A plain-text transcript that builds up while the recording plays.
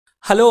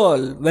Hello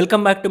all,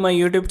 welcome back to my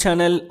YouTube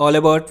channel all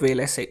about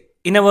VLSI.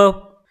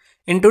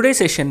 In today's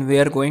session we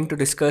are going to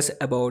discuss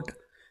about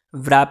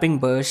wrapping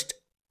burst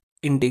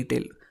in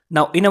detail.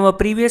 Now in our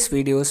previous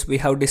videos we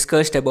have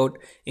discussed about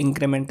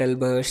incremental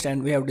burst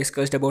and we have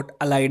discussed about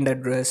aligned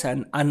address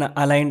and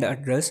unaligned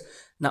address.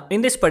 Now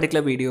in this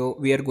particular video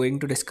we are going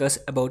to discuss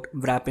about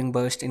wrapping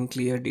burst in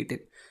clear detail.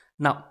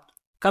 Now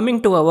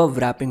coming to our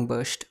wrapping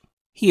burst.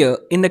 Here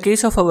in the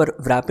case of our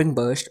wrapping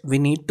burst we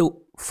need to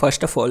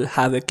first of all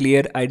have a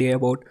clear idea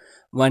about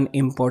one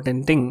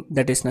important thing,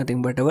 that is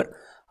nothing but our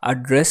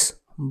address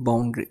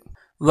boundary.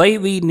 Why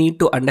we need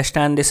to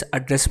understand this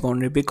address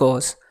boundary?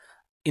 Because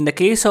in the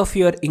case of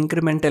your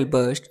incremental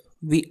burst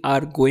we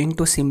are going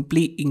to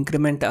simply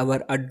increment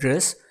our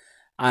address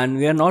and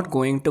we are not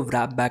going to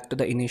wrap back to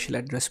the initial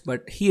address.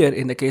 But here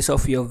in the case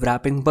of your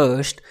wrapping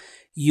burst,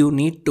 you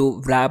need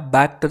to wrap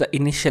back to the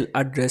initial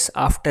address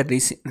after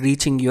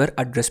reaching your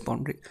address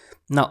boundary.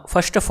 Now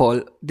first of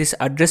all, this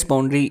address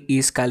boundary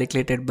is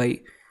calculated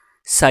by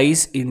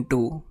size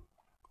into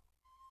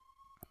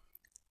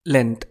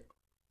length.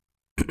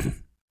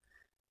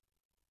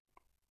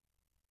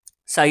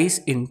 Size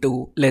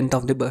into length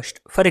of the burst.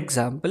 For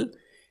example,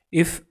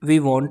 if we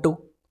want to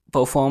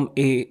perform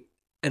a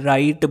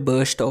write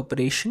burst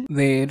operation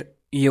where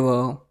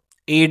your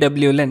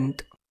AW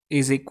length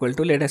is equal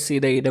to, let us see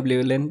the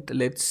AW length,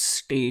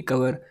 let's take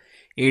our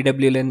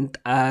AW length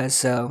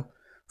as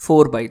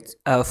 4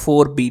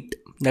 bit,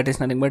 that is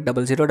nothing but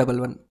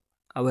 0011.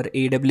 Our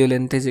AW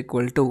length is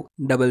equal to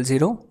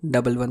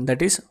 0011,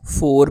 that is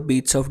 4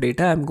 bits of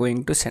data I am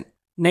going to send.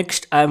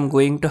 Next I am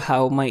going to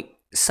have my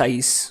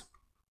size,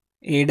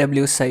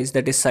 AW size,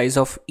 that is size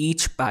of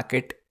each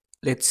packet.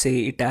 Let's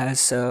say it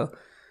has 4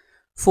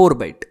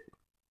 byte.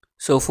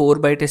 So 4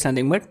 byte is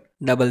nothing but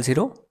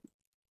 00010.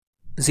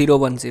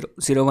 010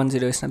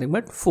 is nothing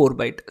but 4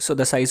 byte. So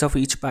the size of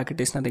each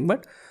packet is nothing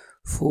but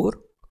 4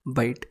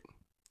 byte.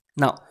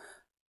 Now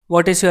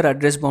what is your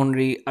address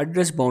boundary?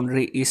 Address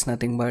boundary is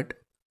nothing but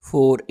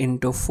 4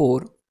 into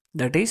 4,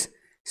 that is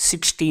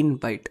 16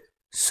 byte.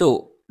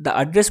 So the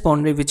address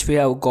boundary which we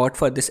have got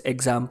for this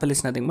example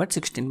is nothing but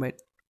 16 byte.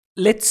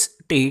 Let's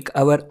take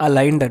our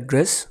aligned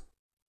address.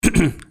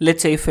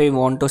 Let's say if I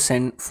want to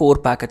send 4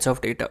 packets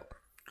of data,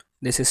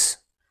 this is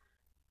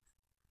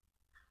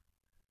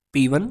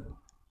P1,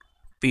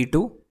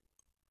 P2,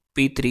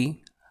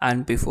 P3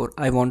 and P4.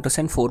 I want to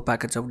send 4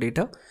 packets of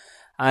data,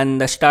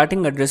 and the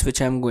starting address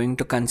which I am going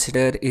to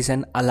consider is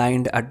an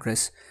aligned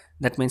address.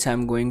 That means I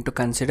am going to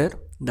consider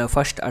the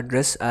first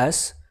address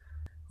as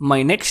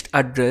my next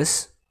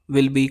address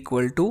will be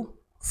equal to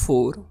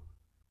 4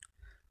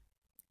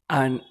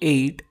 and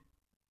 8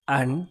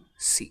 and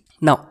C.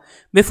 Now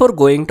before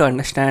going to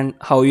understand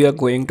how you are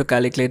going to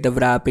calculate the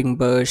wrapping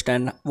burst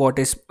and what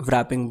is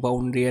wrapping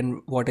boundary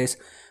and what is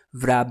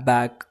wrap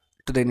back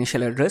to the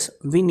initial address,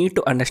 we need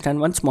to understand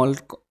one small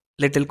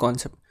little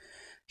concept.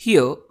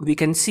 Here we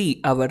can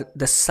see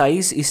the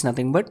size is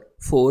nothing but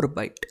 4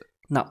 byte.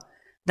 Now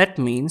that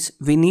means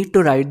we need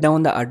to write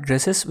down the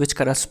addresses which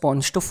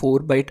corresponds to 4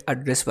 byte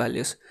address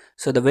values.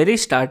 So the very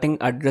starting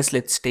address,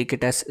 let's take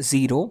it as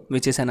 0,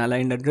 which is an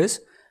aligned address,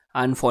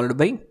 and followed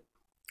by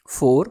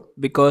 4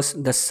 because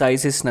the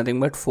size is nothing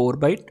but 4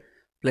 byte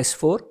plus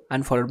 4,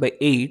 and followed by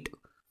 8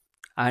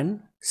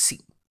 and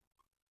C.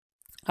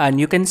 And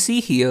you can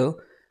see here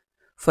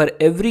for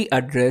every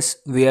address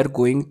we are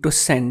going to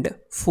send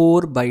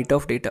 4 byte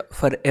of data.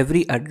 For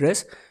every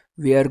address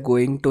we are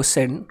going to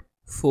send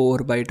 4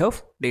 byte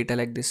of data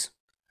like this,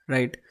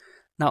 right?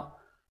 Now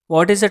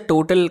what is the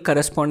total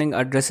corresponding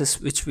addresses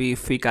which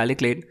if we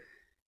calculate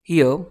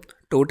here,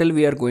 total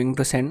we are going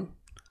to send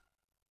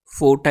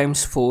 4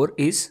 times 4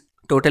 is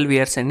total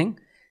we are sending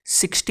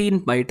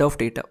 16 byte of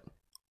data.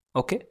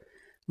 Okay,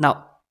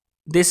 now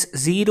this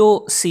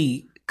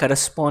 0C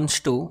corresponds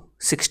to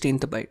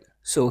 16th byte.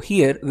 So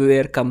here we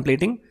are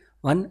completing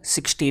one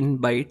 16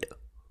 byte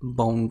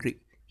boundary.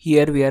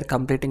 Here we are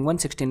completing one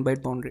 16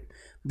 byte boundary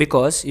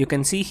because you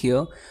can see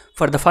here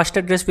for the first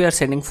address we are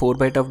sending 4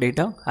 byte of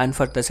data, and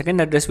for the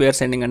second address we are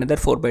sending another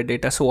 4 byte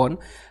data, so on.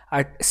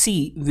 At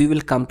C we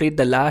will complete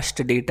the last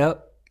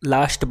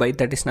byte,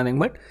 that is nothing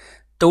but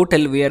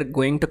total we are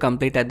going to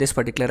complete at this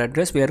particular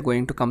address. We are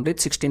going to complete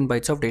 16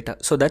 bytes of data.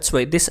 So that's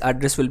why this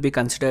address will be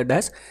considered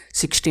as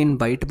 16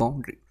 byte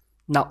boundary.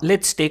 Now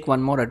let's take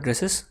one more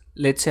addresses.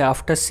 Let's say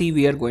after C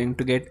we are going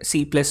to get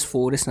C plus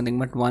 4 is nothing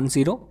but 10,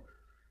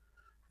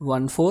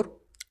 14.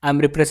 I'm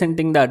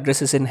representing the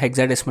addresses in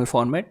hexadecimal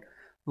format,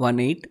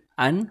 18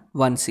 and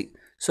 1C.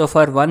 So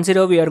for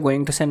 10 we are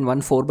going to send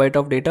one 4 byte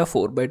of data,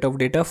 4 byte of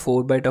data,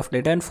 4 byte of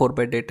data and 4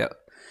 byte data.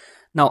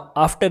 Now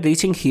after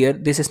reaching here,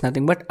 this is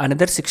nothing but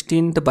another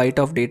 16th byte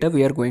of data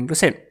we are going to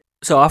send.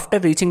 So after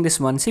reaching this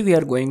 1C we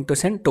are going to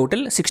send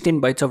total 16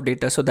 bytes of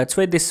data. So that's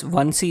why this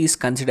 1C is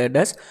considered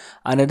as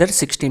another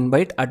 16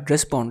 byte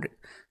address boundary.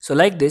 So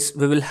like this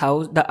we will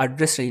have the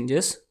address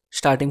ranges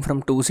starting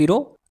from 20.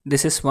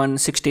 This is one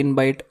 16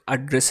 byte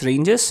address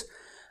ranges,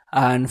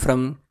 and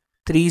from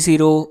 30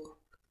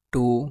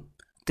 to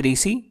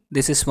 3C,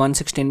 this is one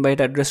 16 byte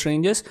address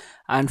ranges,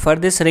 and for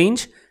this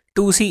range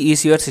 2C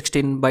is your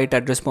 16 byte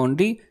address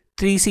boundary,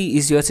 3C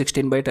is your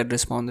 16 byte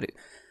address boundary.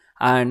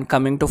 And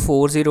coming to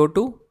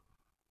 402,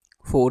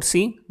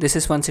 4C, this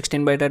is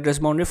 116 byte address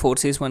boundary,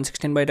 4C is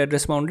 116 byte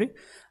address boundary,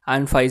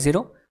 and 50,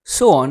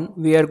 so on,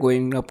 we are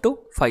going up to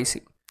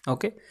 5C.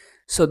 Okay,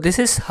 so this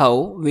is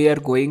how we are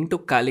going to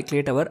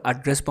calculate our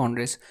address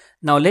boundaries.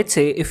 Now let's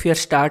say if your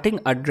starting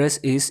address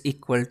is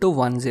equal to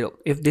 10,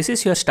 if this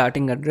is your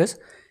starting address,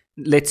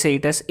 let's say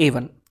it as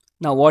A1.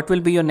 Now what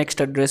will be your next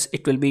address?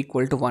 It will be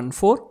equal to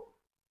 14,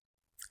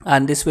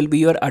 and this will be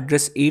your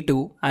address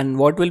A2. And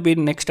what will be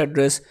next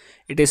address?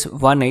 It is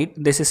 18.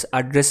 This is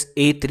address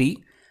A3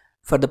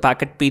 for the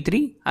packet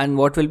P3, and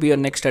what will be your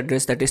next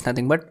address? That is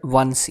nothing but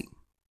 1C.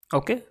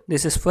 Okay,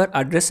 this is for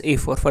address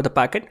A4 for the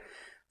packet,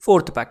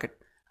 fourth packet.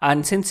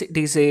 And since it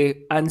is a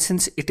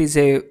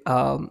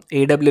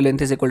AW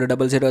length is equal to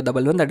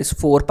 0011, that is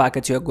 4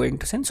 packets you are going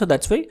to send. So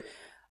that's why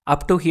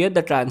up to here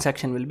the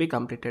transaction will be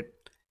completed.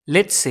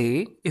 Let's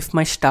say if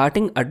my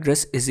starting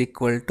address is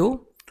equal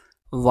to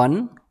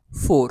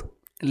 14.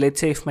 Let's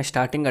say if my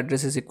starting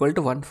address is equal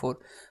to 14.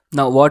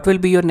 Now what will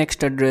be your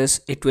next address?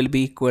 It will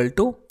be equal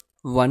to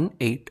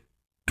 18.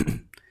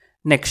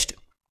 Next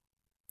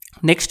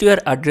your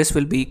address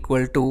will be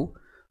equal to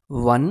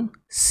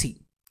 1C.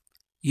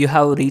 You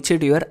have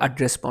reached your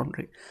address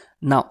boundary.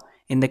 Now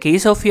in the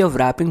case of your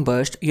wrapping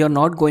burst, you are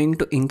not going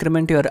to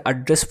increment your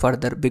address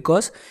further,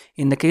 because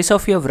in the case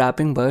of your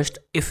wrapping burst,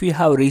 if you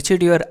have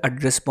reached your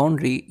address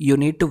boundary, you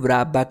need to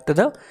wrap back to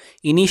the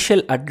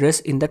initial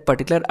address in that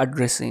particular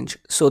address range.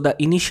 So the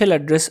initial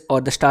address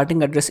or the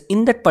starting address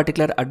in that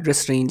particular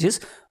address range is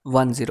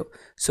 10.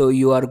 So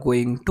you are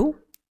going to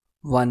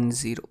 10.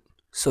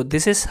 So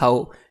this is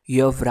how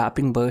your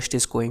wrapping burst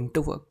is going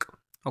to work.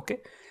 Okay,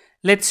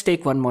 let's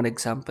take one more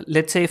example.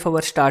 Let's say if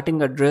our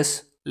starting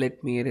address,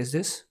 let me erase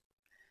this.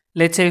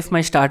 Let's say if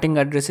my starting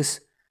address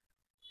is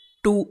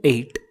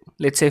 28.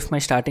 Let's say if my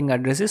starting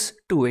address is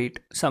 28,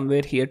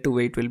 somewhere here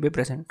 28 will be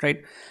present,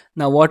 right?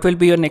 Now what will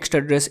be your next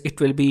address?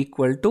 It will be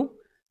equal to,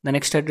 the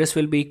next address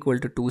will be equal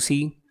to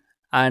 2C.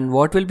 And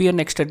what will be your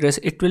next address?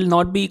 It will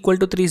not be equal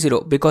to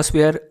 30, because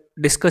we are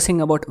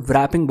discussing about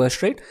wrapping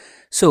burst, right?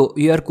 So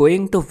you are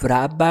going to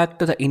wrap back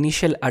to the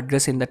initial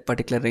address in that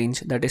particular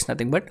range, that is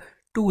nothing but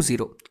 20.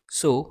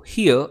 So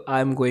here I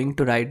am going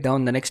to write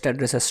down the next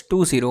address as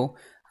 20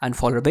 and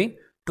followed by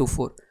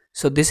 24.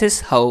 So this is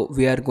how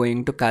we are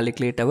going to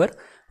calculate our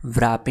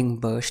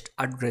wrapping burst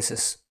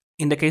addresses.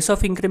 In the case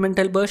of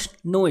incremental burst,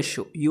 no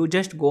issue. You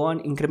just go on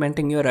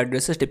incrementing your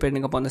addresses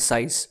depending upon the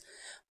size.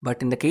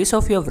 But in the case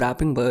of your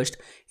wrapping burst,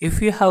 if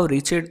you have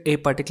reached a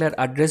particular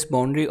address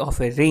boundary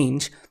of a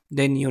range,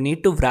 then you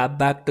need to wrap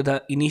back to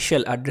the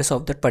initial address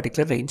of that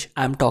particular range.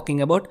 I am talking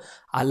about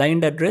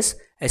aligned address,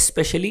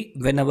 especially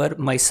whenever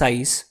my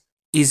size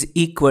is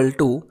equal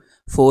to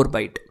 4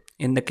 byte.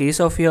 In the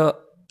case of your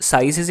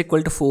size is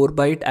equal to 4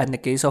 byte and the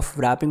case of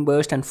wrapping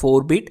burst and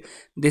 4 bit,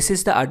 this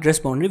is the address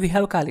boundary we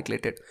have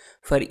calculated.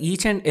 For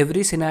each and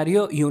every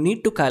scenario, you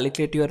need to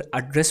calculate your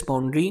address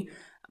boundary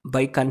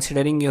by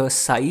considering your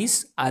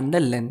size and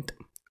the length.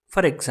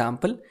 For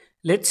example,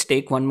 let's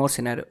take one more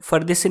scenario. For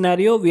this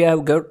scenario, we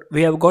have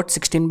got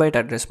 16 byte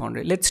address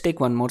boundary. Let's take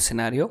one more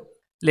scenario.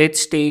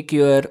 Let's take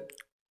your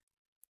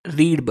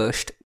read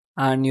burst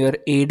and your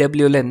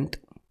AW length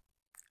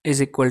is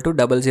equal to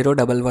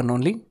 0011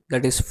 only,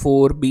 that is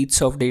 4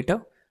 bits of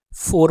data,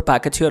 4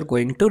 packets you are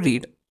going to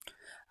read.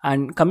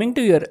 And coming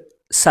to your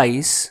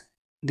size,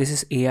 this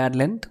is AR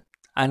length,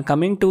 and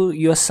coming to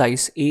your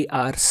size,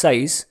 AR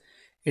size,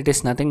 it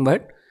is nothing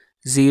but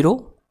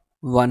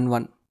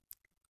 011.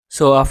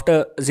 So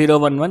after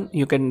 011,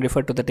 you can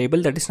refer to the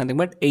table, that is nothing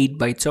but 8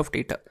 bytes of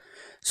data.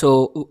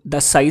 So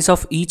the size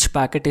of each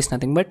packet is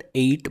nothing but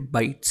 8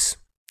 bytes.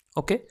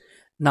 Okay.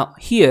 Now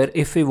here,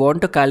 if we want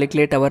to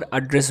calculate our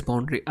address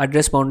boundary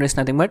is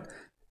nothing but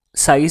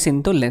size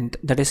into length,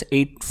 that is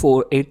 8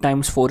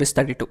 times 4 is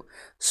 32.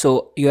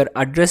 So your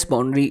address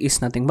boundary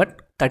is nothing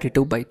but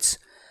 32 bytes.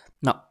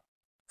 Now,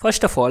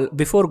 first of all,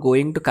 before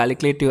going to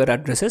calculate your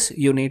addresses,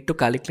 you need to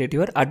calculate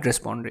your address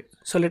boundary.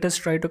 So let us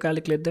try to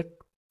calculate that.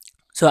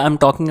 So I'm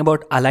talking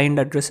about aligned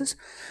addresses.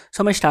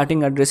 So my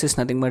starting address is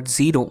nothing but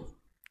 0,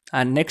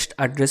 and next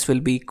address will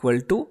be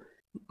equal to,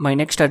 my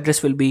next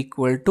address will be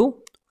equal to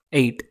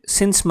 8.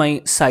 Since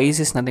my size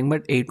is nothing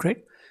but 8, right?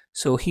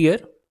 So here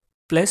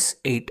plus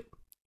 8.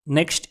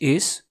 Next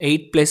is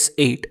 8 plus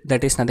 8,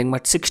 that is nothing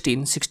but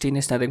 16. 16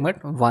 is nothing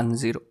but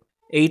 10.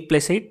 8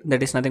 plus 8,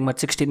 that is nothing but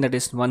 16, that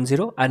is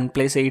 10, and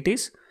plus 8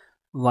 is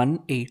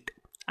 18.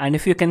 And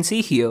if you can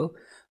see here,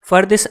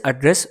 for this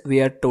address we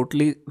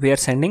are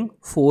sending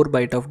 4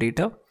 byte of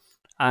data,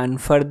 and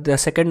for the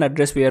second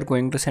address we are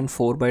going to send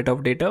 4 byte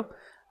of data,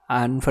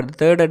 and for the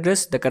third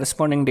address the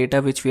corresponding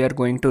data which we are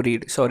going to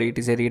read, sorry, it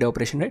is a read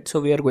operation, right? So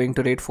we are going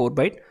to read 4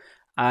 byte,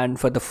 and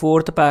for the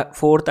fourth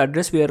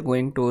address we are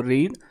going to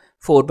read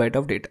 4 byte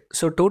of data.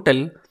 So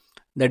total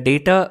the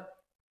data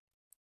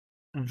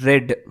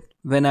read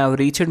when I have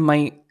reached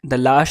the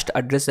last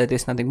address, that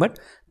is nothing but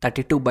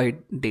 32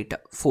 byte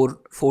data,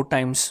 4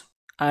 times.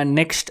 And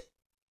next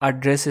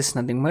address is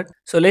nothing but,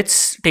 so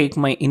let's take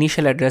my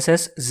initial address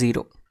as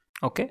 0.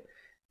 Okay,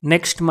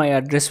 next my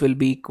address will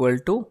be equal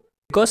to,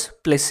 because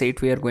plus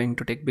 8 we are going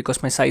to take,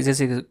 because my size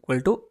is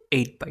equal to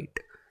 8 byte,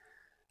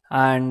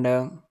 and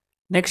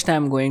next I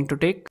am going to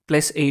take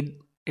plus 8,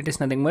 it is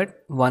nothing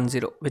but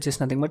 10, which is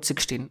nothing but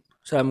 16.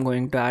 So I'm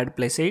going to add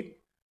plus 8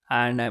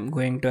 and I'm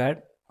going to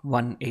add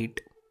 18.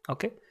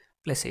 Okay,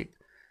 plus 8.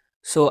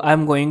 So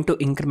I'm going to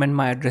increment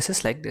my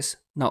addresses like this.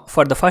 Now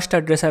for the first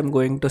address I'm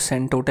going to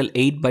send total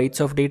 8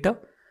 bytes of data,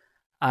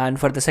 and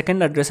for the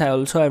second address I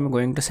also am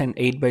going to send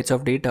 8 bytes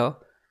of data,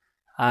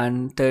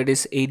 and third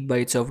is 8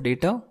 bytes of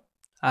data,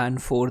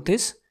 and fourth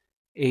is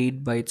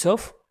 8 bytes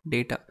of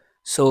data.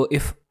 So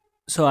if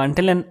so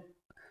until and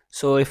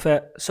so if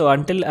so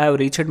until I have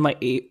reached my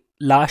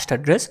last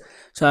address,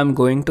 so I'm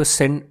going to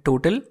send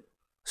total,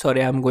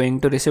 sorry, I'm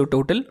going to receive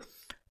total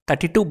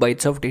 32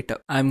 bytes of data.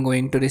 I'm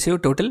going to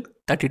receive total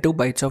 32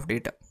 bytes of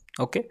data.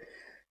 Okay,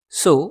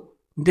 so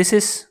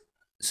this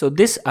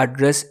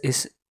address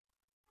is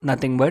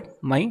nothing but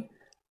my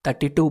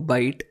 32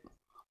 byte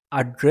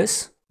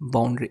address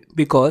boundary,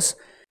 because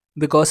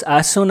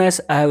as soon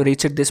as I have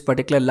reached this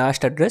particular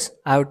last address,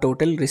 I have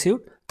total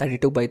received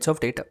 32 bytes of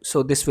data.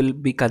 So this will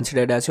be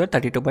considered as your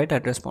 32 byte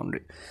address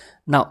boundary.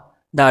 Now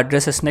the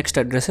addresses, next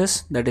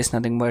addresses, that is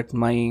nothing but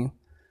my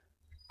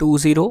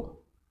 20,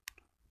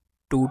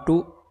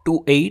 22,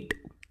 28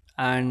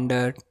 and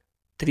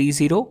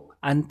 30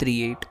 and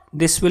 38.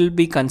 This will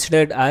be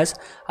considered as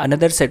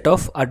another set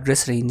of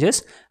address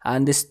ranges,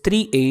 and this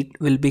 38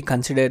 will be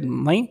considered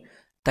my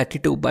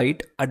 32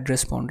 byte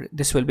address boundary.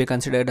 This will be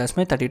considered as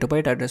my 32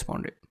 byte address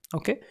boundary.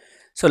 Okay,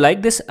 so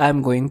like this I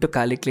am going to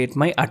calculate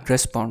my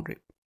address boundary.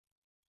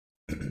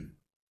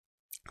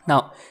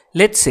 Now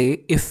let's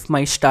say if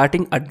my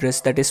starting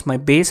address, that is my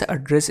base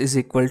address, is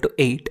equal to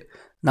 8.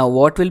 Now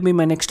what will be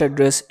my next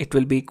address? It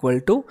will be equal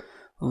to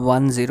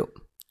 10,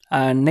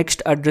 and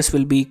next address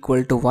will be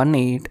equal to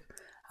 18,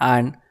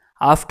 and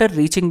after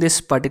reaching this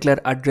particular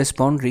address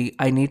boundary,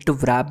 I need to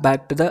wrap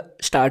back to the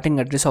starting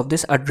address of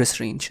this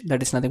address range,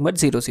 that is nothing but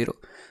 00.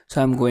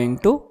 So I'm going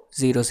to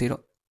 00.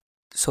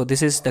 So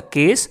this is the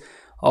case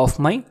of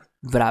my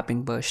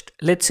wrapping burst.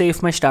 Let's say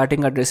if my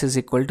starting address is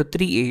equal to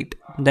 38,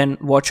 then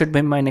what should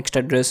be my next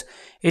address?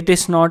 It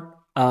is not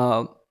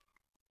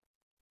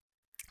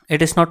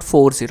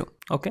 40.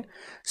 Okay,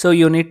 so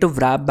you need to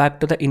wrap back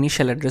to the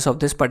initial address of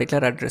this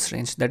particular address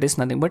range, that is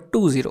nothing but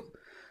 20.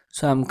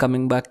 So I'm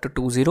coming back to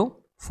 20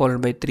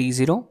 followed by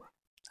 30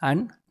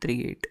 and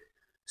 38.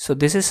 So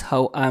this is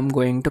how I'm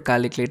going to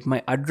calculate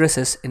my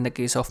addresses in the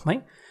case of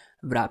my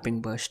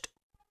wrapping burst.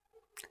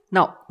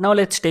 Now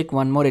let's take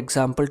one more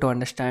example to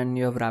understand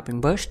your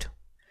wrapping burst.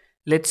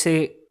 Let's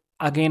say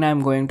again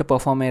I'm going to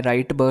perform a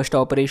write burst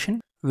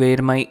operation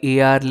where my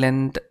AR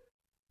length,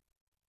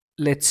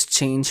 let's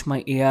change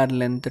my AR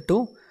length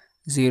to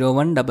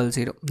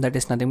 0100. That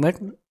is nothing but,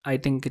 I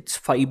think it's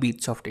 5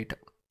 bits of data.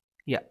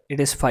 Yeah, it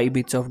is 5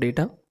 bits of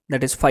data.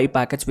 That is 5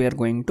 packets we are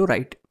going to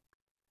write.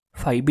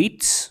 5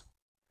 bits,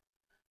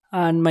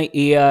 and my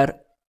AR,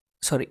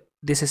 sorry,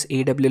 this is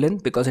AW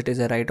length because it is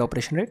a write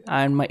operation, right?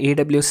 And my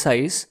AW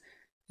size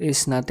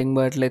is nothing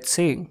but, let's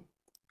say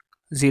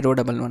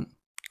 011.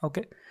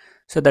 Okay,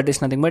 so that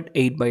is nothing but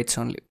 8 bytes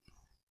only.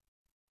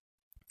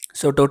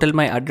 So total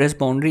my address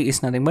boundary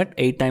is nothing but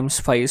 8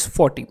 times 5 is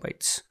 40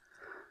 bytes.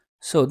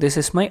 So this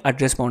is my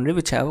address boundary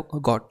which I have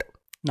got.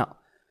 Now,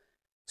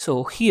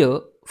 so here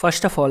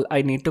first of all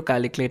I need to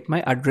calculate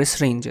my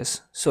address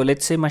ranges. So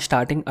let's say my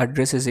starting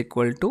address is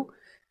equal to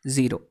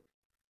 0.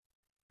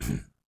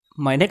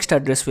 My next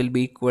address will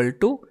be equal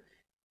to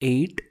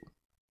 8.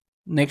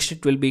 Next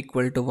it will be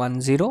equal to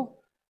 10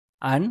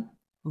 and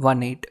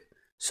 18.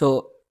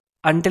 So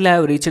until I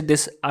have reached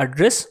this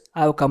address,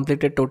 I have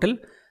completed total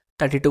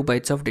 32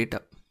 bytes of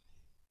data.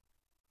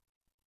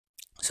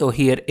 So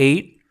here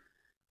 8,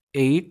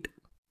 8,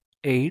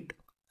 8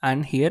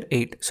 and here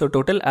 8. So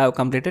total I have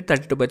completed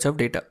 32 bytes of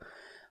data.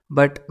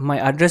 But my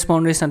address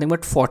boundary is nothing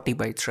but 40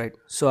 bytes, right?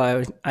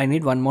 So I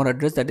need one more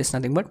address, that is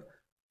nothing but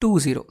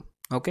 20.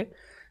 Okay,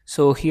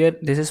 so here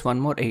this is one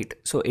more 8.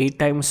 So 8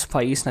 times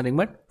 5 is nothing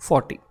but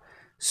 40.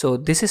 So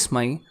this is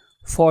my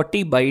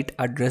 40 byte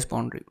address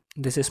boundary.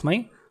 This is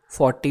my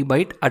 40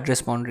 byte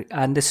address boundary,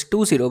 and this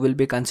 20 will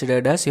be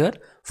considered as your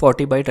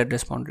 40 byte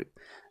address boundary.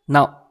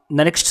 Now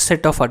the next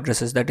set of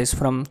addresses, that is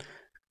from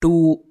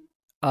 2,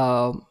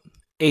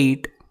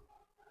 8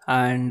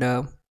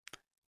 and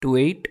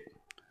 28,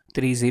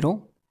 30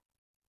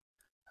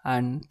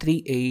 and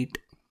 38,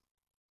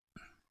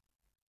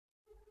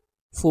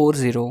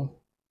 40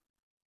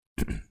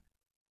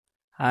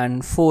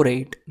 and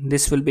 48.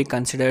 This will be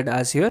considered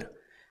as your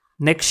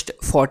next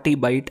 40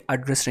 byte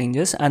address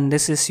ranges, and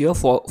this is your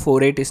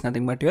 48 is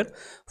nothing but your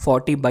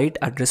 40 byte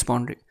address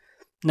boundary.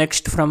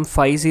 Next from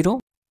 50,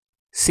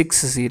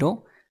 60,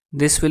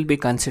 this will be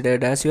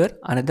considered as your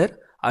another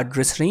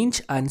address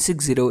range, and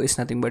 60 is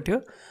nothing but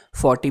your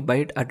 40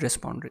 byte address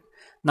boundary.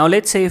 Now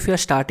let's say if your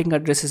starting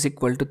address is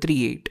equal to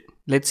 38,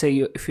 let's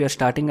say if your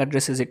starting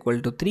address is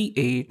equal to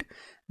 38,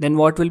 then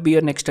what will be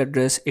your next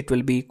address? It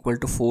will be equal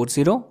to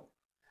 40,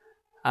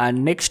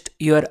 and next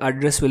your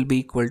address will be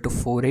equal to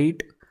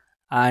 48,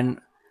 and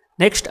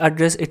next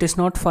address it is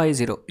not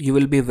 50, you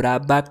will be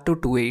wrap back to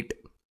 28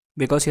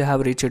 because you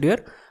have reached your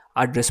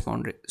address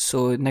boundary.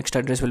 So next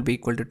address will be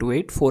equal to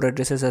 28, 4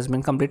 addresses has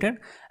been completed,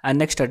 and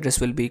next address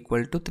will be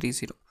equal to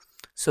 30.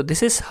 So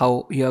this is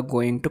how you are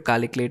going to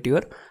calculate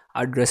your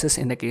addresses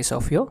in the case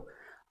of your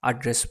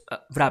address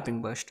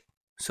wrapping burst.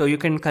 So you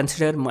can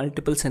consider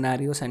multiple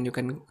scenarios and you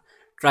can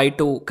try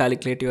to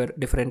calculate your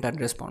different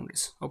address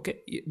boundaries.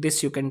 Okay,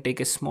 this you can take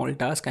a small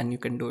task and you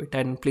can do it,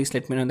 and please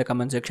let me know in the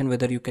comment section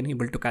whether you can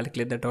able to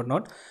calculate that or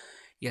not.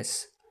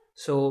 Yes,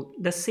 so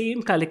the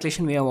same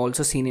calculation we have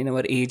also seen in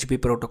our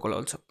AHB protocol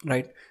also,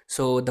 right?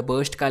 So the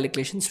burst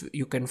calculations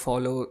you can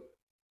follow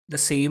the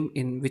same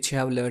in which you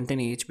have learned in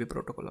AHB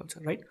protocol also,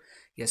 right?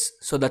 Yes,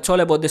 so that's all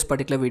about this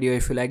particular video.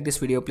 If you like this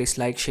video, please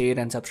like, share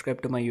and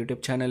subscribe to my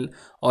YouTube channel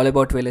all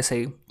about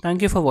VLSI.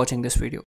 Thank you for watching this video.